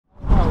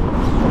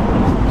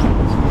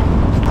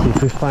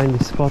We finally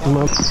spot them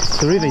up.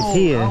 The river is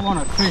here. I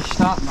want to fish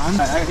that, man.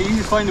 You need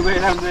to find a way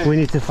down there. We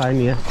need to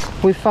find, yeah.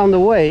 We found a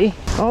way.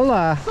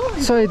 Hola,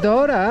 soy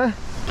Dora.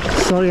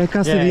 Sorry, I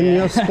cast it in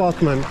your spot,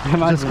 man.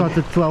 Just got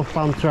a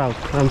 12-pound trout.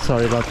 I'm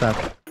sorry about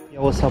that.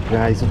 Yo, what's up,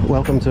 guys?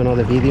 Welcome to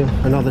another video,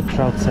 another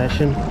trout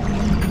session.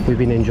 We've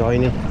been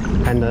enjoying it,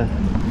 kinda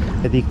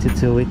addicted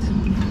to it.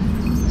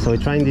 So we're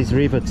trying this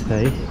river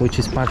today, which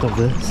is part of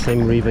the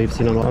same river you've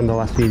seen on the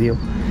last video,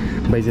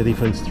 but it's a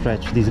different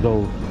stretch. These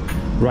go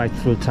right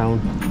through town,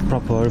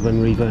 proper urban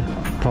river,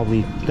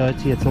 probably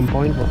dirty at some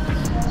point, but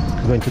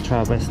we're going to try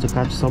our best to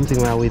catch something.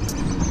 Well, with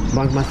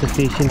Bunkmaster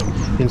Fishing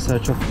in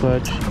search of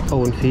perch,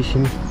 Owen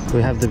Fishing.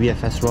 We have the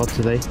BFS rod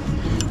today,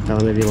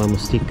 LMAB La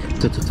Moustique,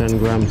 2 to 10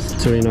 grams,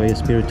 Tsurinoya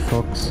Spirit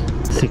Fox,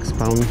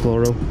 6-pound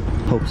fluoro,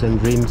 hopes and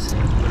dreams.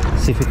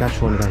 See if we catch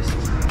one, guys.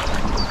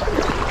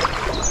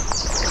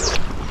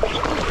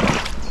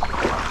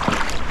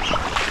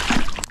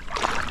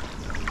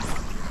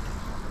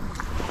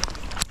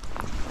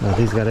 Now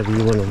this gotta be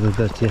one of the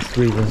dirtiest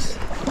rivers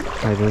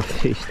I've ever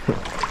fished.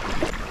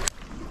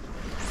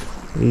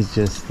 It's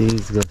just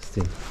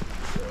disgusting.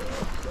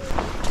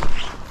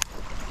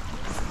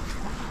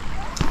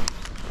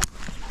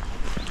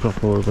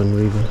 Proper urban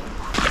river.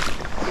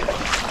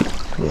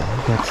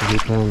 Yeah, that's a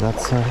bit on that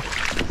side.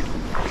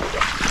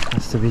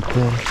 That's a bit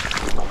there.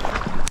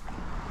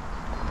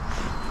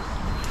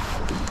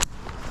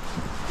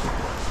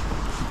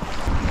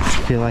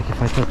 I feel like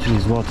if I touch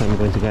this water I'm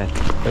going to get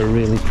a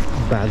really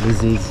bad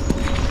disease.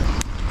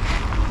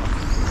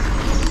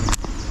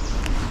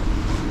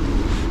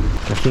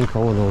 I think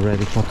Owen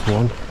already caught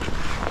one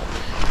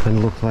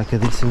and looked like a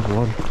decent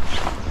one.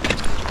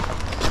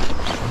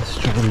 Let's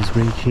try this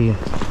bridge here.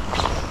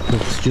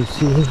 Looks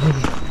juicy.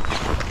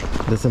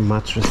 There's a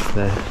mattress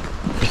there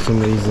for some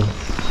reason.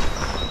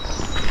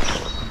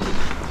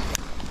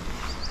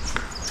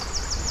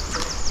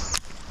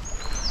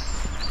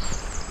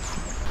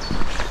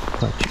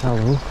 Quite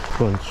shallow.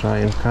 Go and try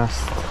and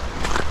cast.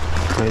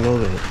 I know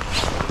they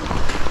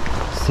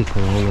stick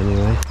around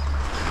anyway.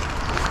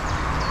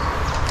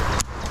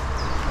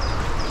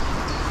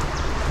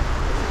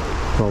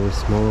 Probably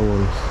smaller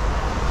ones.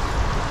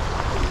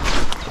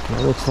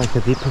 That looks like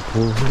a deeper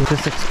pool. We're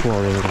just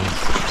exploring, guys.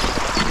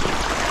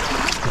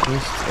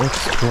 Just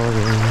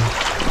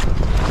exploring.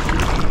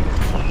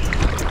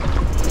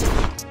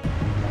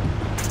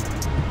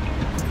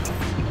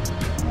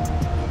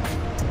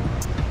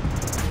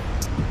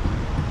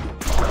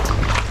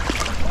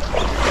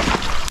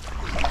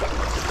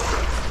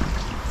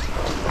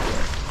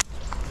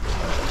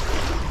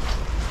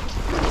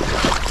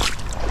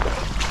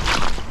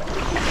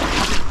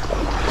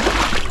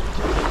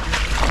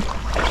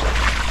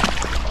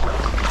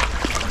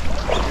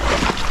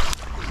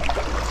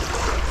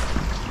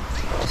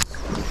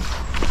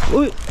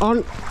 Oi,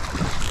 on!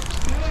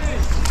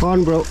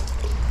 On, bro.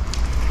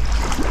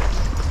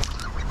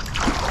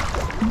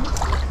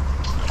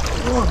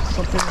 Oh,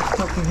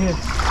 something here.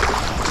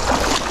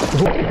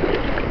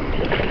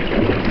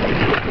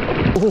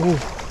 Oh.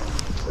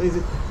 Where is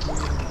it?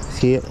 It's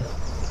here.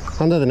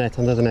 Under the net,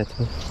 under the net.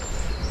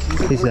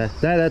 He's there.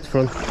 There, that's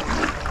front.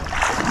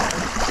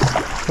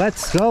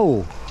 Let's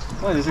go!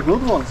 Oh, there's a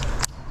good one.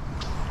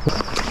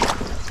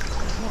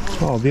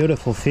 Oh,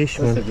 beautiful fish,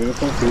 man. That's a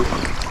beautiful fish.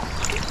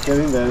 Get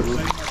in there.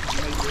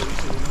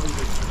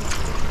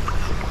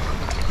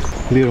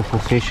 Beautiful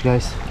fish,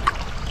 guys.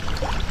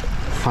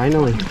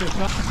 Finally.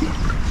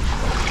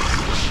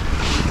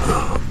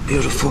 Oh,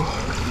 beautiful.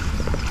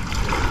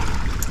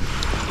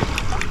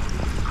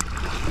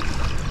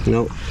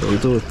 No, don't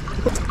do it.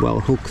 Well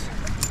hooked.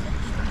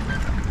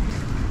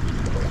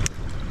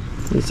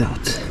 He's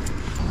out.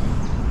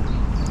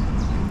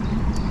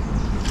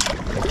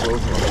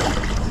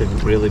 It's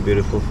a really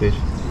beautiful fish.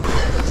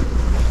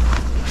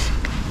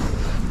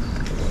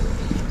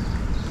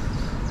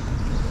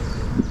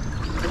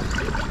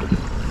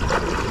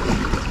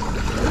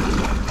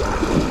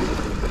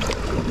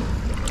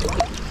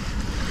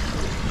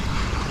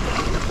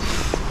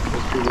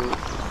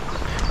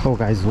 Oh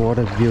guys, what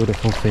a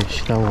beautiful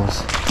fish that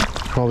was.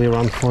 Probably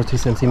around 40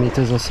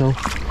 centimeters or so.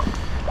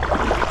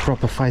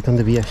 Proper fight on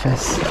the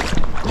BFS.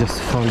 Just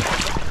fun.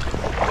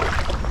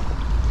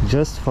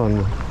 Just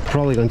fun.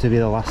 Probably going to be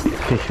the last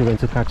fish we're going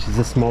to catch. It's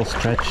a small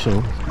stretch,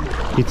 so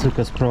it took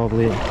us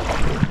probably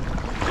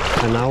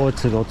an hour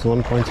to go to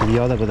one point to the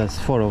other, but there's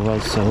 4 of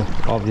us, so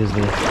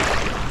obviously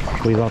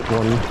we got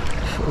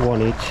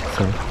one each,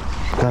 so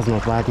that's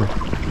not bad.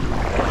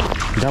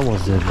 That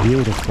was a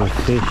beautiful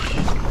fish,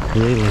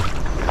 really.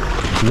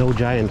 No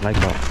giant like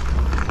that.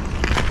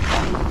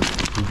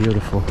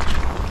 Beautiful.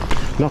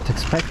 Not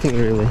expecting,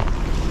 really.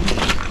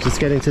 Just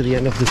getting to the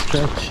end of the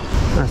stretch.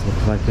 That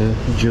looks like a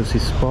juicy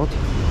spot.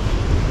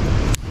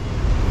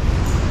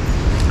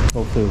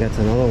 Hopefully we'll get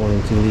another one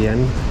until the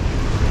end.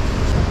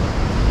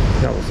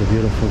 That was a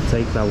beautiful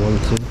take, that one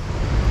too.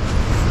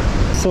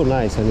 So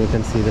nice when you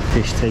can see the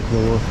fish taking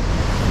over.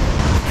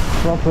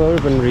 Proper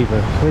urban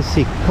river. Let's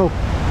see,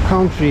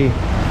 country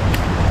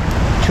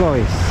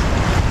choice.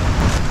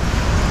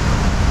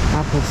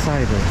 Apple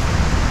cider.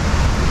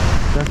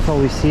 That's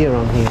all we see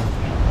around here.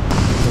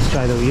 Let's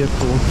try the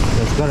whirlpool.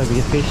 There's gotta be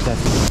a fish there.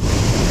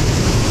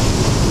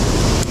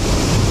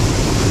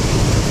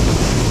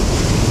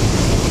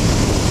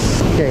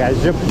 Okay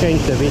guys, just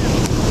changed a bit.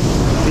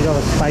 Bit of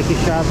a spiky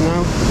shad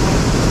now.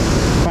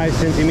 5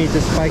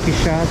 centimeters spiky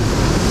shad.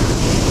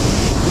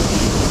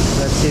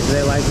 Let's see if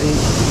they like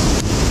these.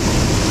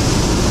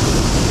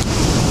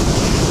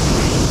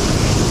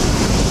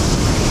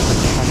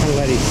 I can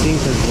let it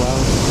sink as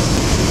well.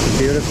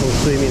 Beautiful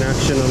swimming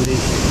action on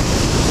this.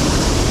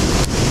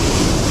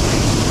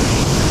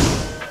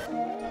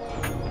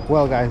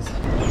 Well guys,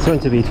 it's going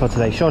to be it for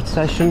today. Short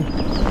session.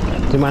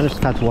 We managed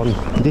to catch one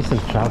decent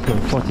trout,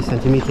 40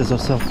 centimeters or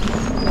so.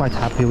 Quite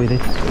happy with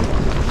it.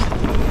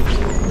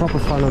 Proper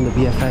fun on the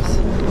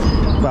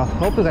BFS. Well,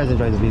 hope you guys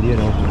enjoyed the video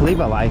though.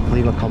 Leave a like,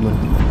 leave a comment.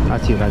 I'll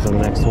see you guys on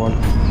the next one.